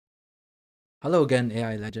Hello again,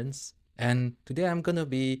 AI legends. And today I'm gonna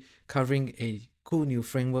be covering a cool new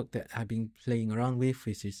framework that I've been playing around with,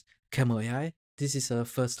 which is Camel-AI. This is a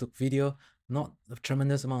first look video, not a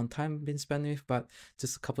tremendous amount of time been spent with, but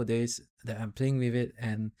just a couple of days that I'm playing with it,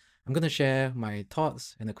 and I'm gonna share my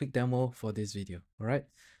thoughts and a quick demo for this video. All right.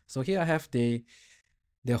 So here I have their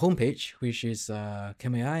homepage, which is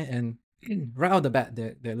Camel-AI, and right out the bat,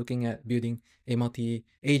 they're looking at building a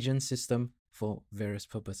multi-agent system for various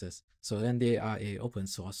purposes. So then they are a open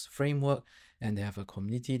source framework, and they have a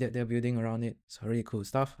community that they're building around it. So really cool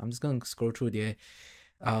stuff. I'm just going to scroll through their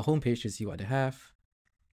homepage to see what they have.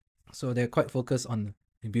 So they're quite focused on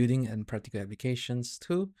building and practical applications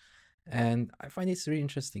too. And I find it's really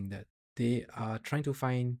interesting that they are trying to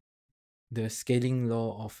find the scaling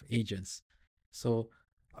law of agents. So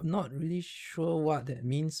I'm not really sure what that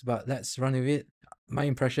means, but let's run with it. My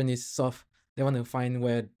impression is sort of they want to find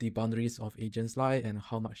where the boundaries of agents lie and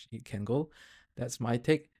how much it can go. That's my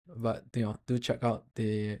take, but do check out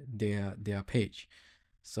their page.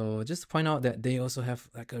 So just to point out that they also have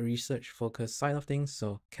like a research focused side of things.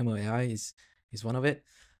 So Camel-AI is one of it.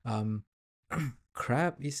 Um,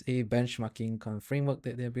 Crab is a benchmarking kind of framework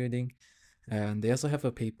that they're building. And they also have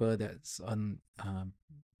a paper that's on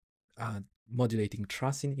modulating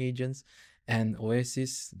trust in agents. And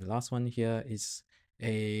Oasis, the last one here, is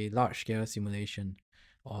a large-scale simulation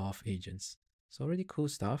of agents. So really cool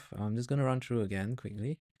stuff. I'm just going to run through again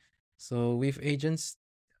quickly. So with agents,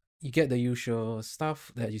 you get the usual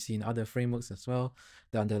stuff that you see in other frameworks as well.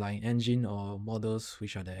 The underlying engine or models,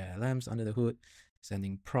 which are the LLMs under the hood,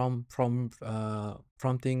 sending prompting,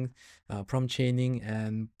 prompt chaining,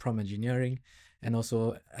 and prompt engineering, and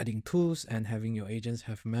also adding tools and having your agents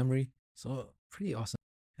have memory. So pretty awesome.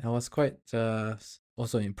 I was quite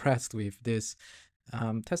also impressed with this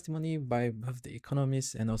testimony by both the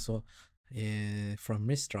economists and also from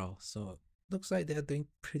Mistral. So looks like they're doing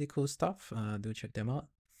pretty cool stuff. Do check them out.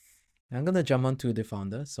 I'm gonna jump onto the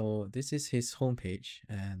founder. So this is his homepage,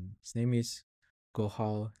 and his name is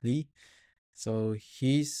Gohal Lee. So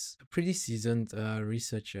he's a pretty seasoned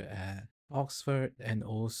researcher at Oxford and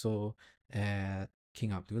also at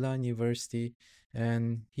King Abdullah University,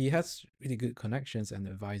 and he has really good connections and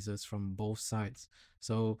advisors from both sides.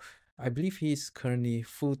 So I believe he's currently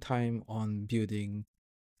full-time on building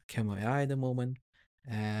Camel-AI at the moment,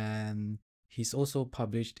 and he's also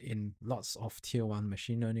published in lots of tier 1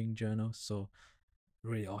 machine learning journals. So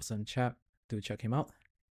really awesome chap. Do check him out.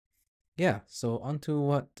 Yeah, so on to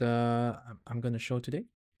what I'm going to show today.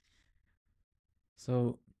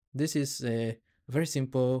 So this is a very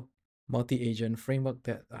simple multi-agent framework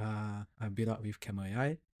that I built out with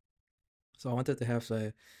Camel-AI. So I wanted to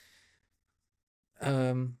have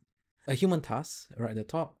um, a human task right at the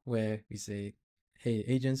top where we say, hey,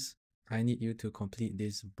 agents, I need you to complete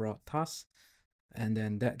this broad task. And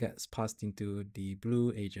then that gets passed into the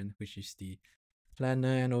blue agent, which is the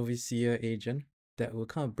planner and overseer agent that will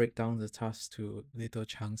kind of break down the task to little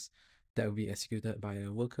chunks that will be executed by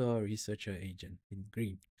a worker or researcher agent in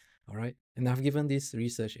green. All right. And I've given this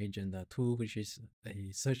research agent a tool, which is a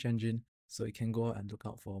search engine, so it can go and look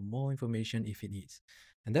out for more information if it needs.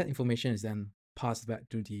 And that information is then passed back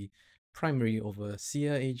to the primary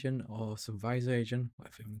overseer agent or supervisor agent,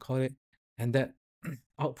 whatever you call it. And that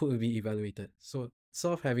output will be evaluated. So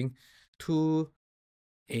sort of having two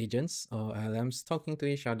agents or LMs talking to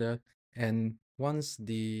each other, and once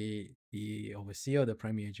the overseer or the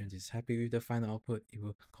primary agent is happy with the final output, it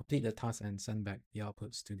will complete the task and send back the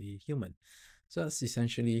outputs to the human. So that's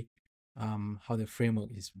essentially how the framework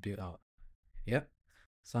is built out. Yep.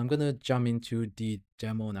 So I'm gonna jump into the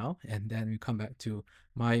demo now, and then we come back to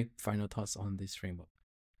my final thoughts on this framework.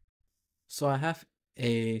 So I have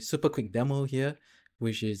a super quick demo here,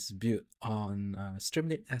 which is built on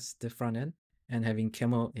Streamlit as the front end and having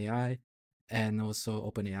Camel-AI and also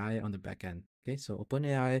OpenAI on the back end. Okay, so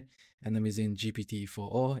OpenAI, and I'm using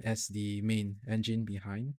GPT-4o as the main engine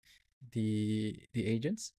behind the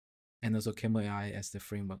agents, and also Camel-AI as the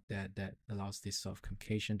framework that allows this sort of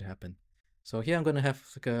communication to happen. So here I'm going to have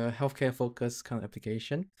like a healthcare focused kind of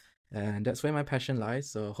application, and that's where my passion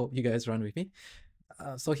lies. So hope you guys run with me.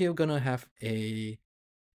 So here we're gonna have a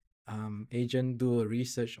agent do a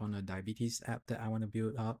research on a diabetes app that I want to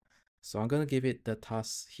build up. So I'm gonna give it the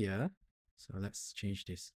task here. So let's change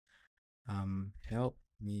this. Help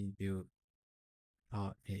me build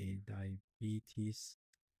out a diabetes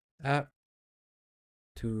app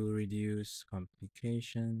to reduce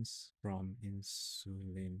complications from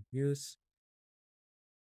insulin use,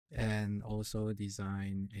 and also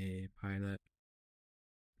design a pilot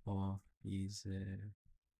for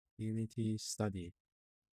feasibility study.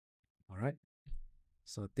 All right.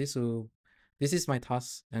 So this will this is my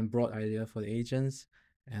task and broad idea for the agents,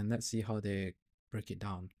 and let's see how they break it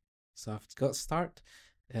down. So I've got start,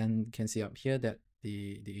 and you can see up here that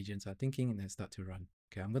the agents are thinking and they start to run.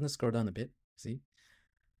 Okay, I'm gonna scroll down a bit, see?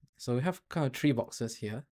 So we have kind of three boxes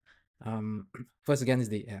here. First again is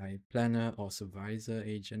the AI planner or supervisor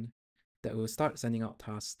agent that will start sending out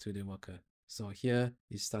tasks to the worker. So here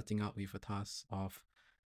is starting out with a task of,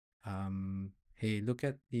 hey, look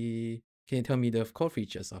at can you tell me the core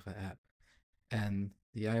features of an app? And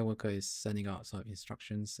the AI worker is sending out some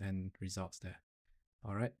instructions and results there.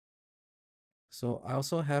 All right. So I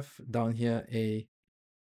also have down here a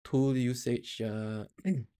tool usage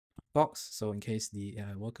box. So in case the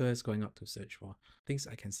worker is going out to search for things,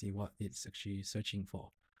 I can see what it's actually searching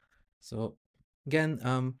for. So again,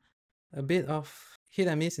 a bit of hit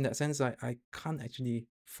and miss in that sense. I can't actually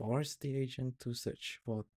force the agent to search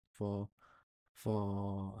for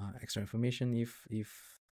extra information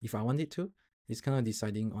if I want it to. It's kind of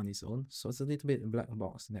deciding on its own. So it's a little bit black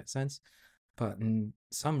box in that sense. But in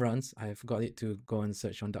some runs, I've got it to go and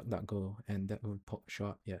search on DuckDuckGo, and that will show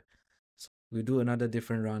up here. So we'll do another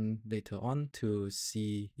different run later on to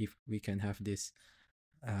see if we can have this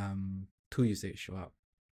tool usage show up.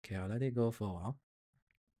 Okay, I'll let it go for a while.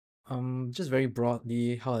 Just very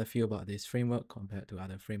broadly, how I feel about this framework compared to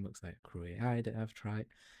other frameworks like CrewAI that I've tried.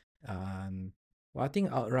 Well, I think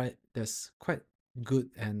outright there's quite good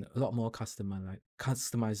and a lot more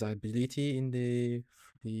customizability in the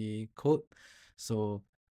code. So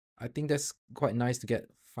I think that's quite nice to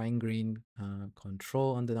get fine-grained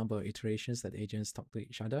control on the number of iterations that agents talk to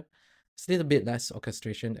each other. It's a little bit less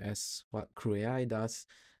orchestration as what CrewAI does,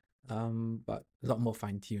 but a lot more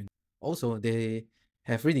fine-tuned. Also, they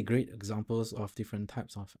have really great examples of different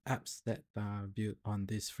types of apps that are built on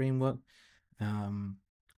this framework.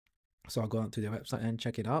 So I'll go out to their website and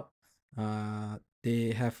check it out.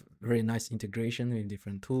 They have very nice integration with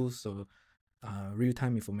different tools. So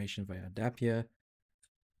real-time information via Zapier,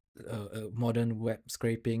 a modern web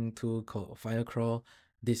scraping tool called Firecrawl,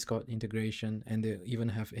 Discord integration, and they even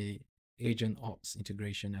have a agent ops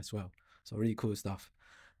integration as well. So really cool stuff.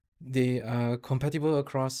 They are compatible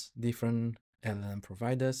across different LLM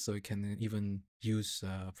providers, so you can even use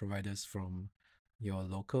providers from your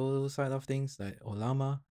local side of things like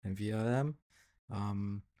Olama and VLM.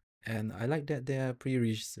 And I like that they're pretty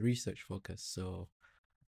research focused, so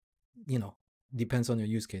depends on your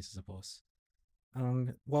use case, I suppose.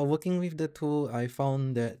 While working with the tool, I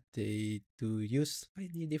found that they do use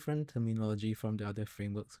slightly different terminology from the other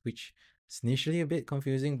frameworks, which is initially a bit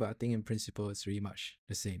confusing, but I think in principle it's really much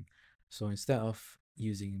the same. So instead of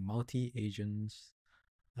using multi-agents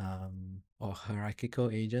or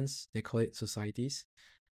hierarchical agents, they call it societies.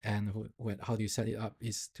 And how do you set it up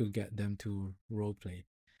is to get them to role play.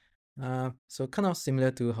 So kind of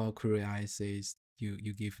similar to how CrewAI says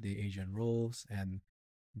you give the agent roles and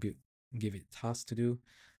give it tasks to do.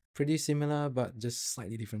 Pretty similar, but just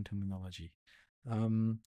slightly different terminology. I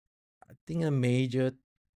think a major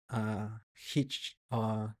hitch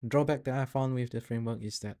or drawback that I found with the framework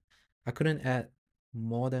is that I couldn't add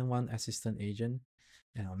more than one assistant agent,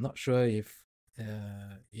 and I'm not sure if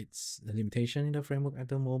it's a limitation in the framework at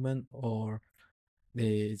the moment, or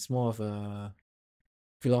it's more of a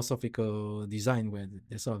philosophical design where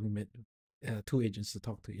there's sort of limit two agents to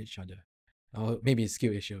talk to each other. Or maybe it's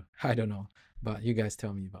skill issue. I don't know. But you guys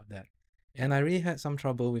tell me about that. And I really had some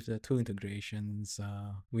trouble with the tool integrations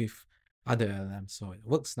with other LLMs. So it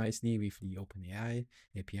works nicely with the OpenAI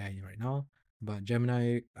API right now. But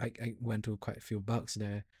Gemini, I went through quite a few bugs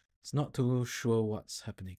there. It's not too sure what's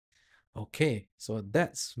happening. Okay, so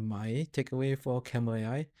that's my takeaway for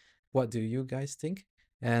Camel-AI. What do you guys think?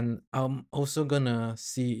 And I'm also gonna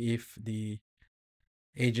see if the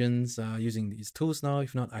agents are using these tools now.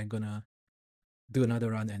 If not, I'm gonna do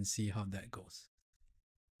another run and see how that goes.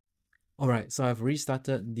 All right, so I've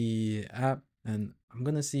restarted the app and I'm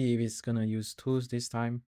gonna see if it's gonna use tools this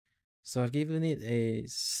time. So I've given it a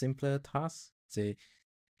simpler task. Say,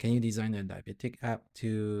 can you design a diabetic app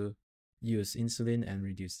to use insulin and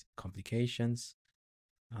reduce complications?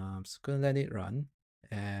 So gonna let it run,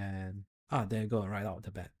 and there you go, right out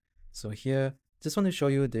the bat. So here, just want to show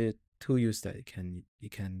you the tool use that it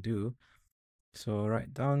can do. So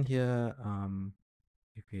right down here,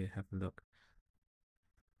 if we have a look,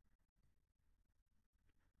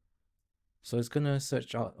 so it's gonna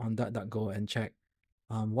search out on DuckDuckGo and check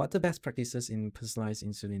what the best practices in personalized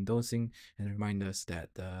insulin dosing, and remind us that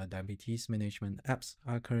the diabetes management apps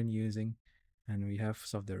are currently using, and we have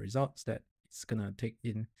some of the results that it's gonna take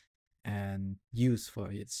in and use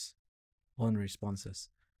for its own responses.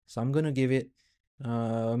 So I'm gonna give it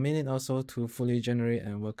a minute or so to fully generate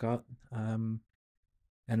and work out. And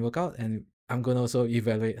I'm gonna also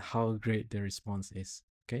evaluate how great the response is.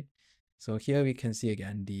 Okay, so here we can see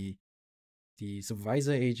again the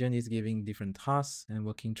supervisor agent is giving different tasks and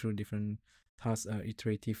working through different tasks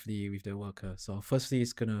iteratively with the worker. So firstly,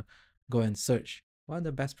 it's gonna go and search what are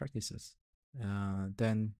the best practices.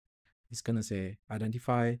 Then it's gonna say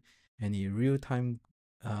identify any real-time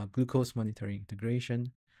glucose monitoring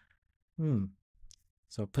integration. Hmm.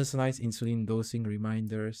 So personalized insulin dosing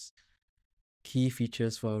reminders, key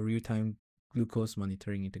features for real-time glucose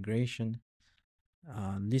monitoring integration,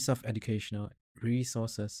 list of educational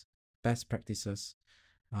resources, best practices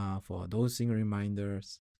for dosing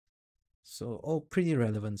reminders. So all pretty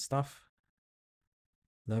relevant stuff.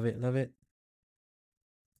 Love it, love it.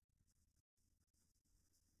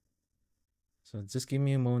 So just give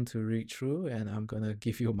me a moment to read through and I'm gonna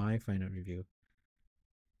give you my final review.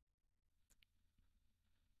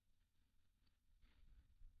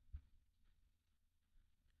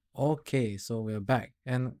 Okay, so we're back,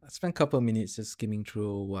 and I spent a couple of minutes just skimming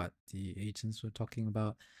through what the agents were talking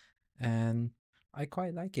about, and I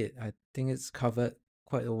quite like it. I think it's covered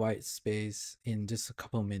quite a wide space in just a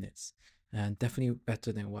couple of minutes, and definitely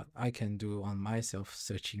better than what I can do on myself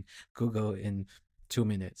searching Google in 2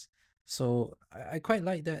 minutes. So I quite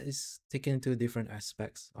like that it's taken into different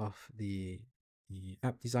aspects of the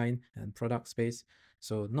app design and product space.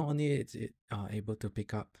 So not only is it able to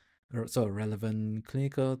pick up sort of relevant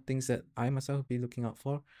clinical things that I myself be looking out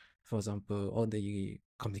for example, all the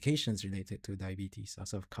complications related to diabetes are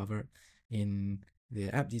sort of covered in the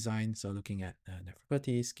app design. So looking at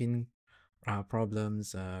nephropathy, skin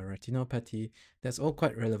problems, retinopathy, that's all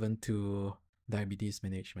quite relevant to diabetes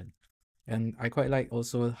management. And I quite like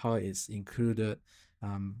also how it's included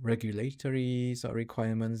regulatory sort of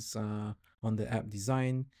requirements on the app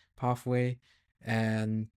design pathway.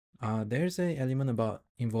 And there's an element about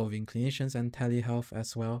involving clinicians and telehealth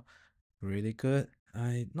as well. Really good.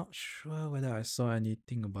 I'm not sure whether I saw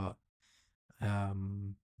anything about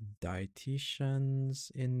um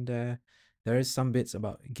dietitians in there. There is some bits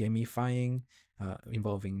about gamifying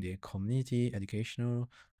involving the community educational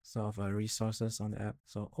sort of resources on the app.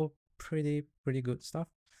 So oh, pretty good stuff.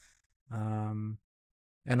 um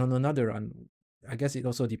and on another run, I guess it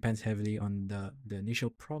also depends heavily on the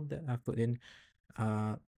initial prompt that I've put in.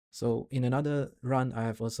 uh, so in another run, I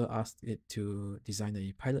have also asked it to design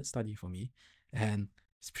a pilot study for me, and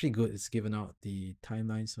it's pretty good. It's given out the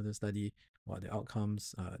timelines for the study, what are the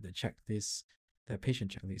outcomes, the checklist, the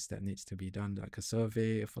patient checklist that needs to be done, like a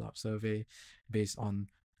survey, a follow-up survey, based on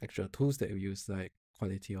actual tools that we use, like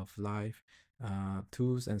quality of life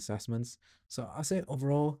tools and assessments. So I say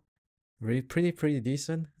overall, really pretty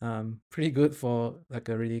decent. Pretty good for like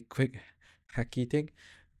a really quick hacky thing.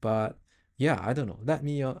 But yeah, I don't know. Let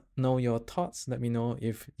me know your thoughts. Let me know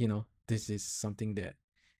if this is something that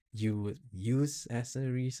you would use as a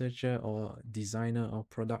researcher or designer or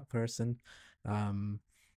product person. Um,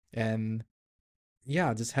 and yeah,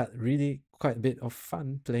 I just had really quite a bit of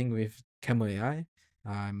fun playing with Camel-AI.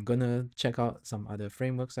 I'm gonna check out some other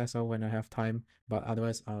frameworks as well when I have time. But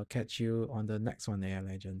otherwise, I'll catch you on the next one, AI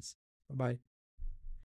Legends. Bye bye.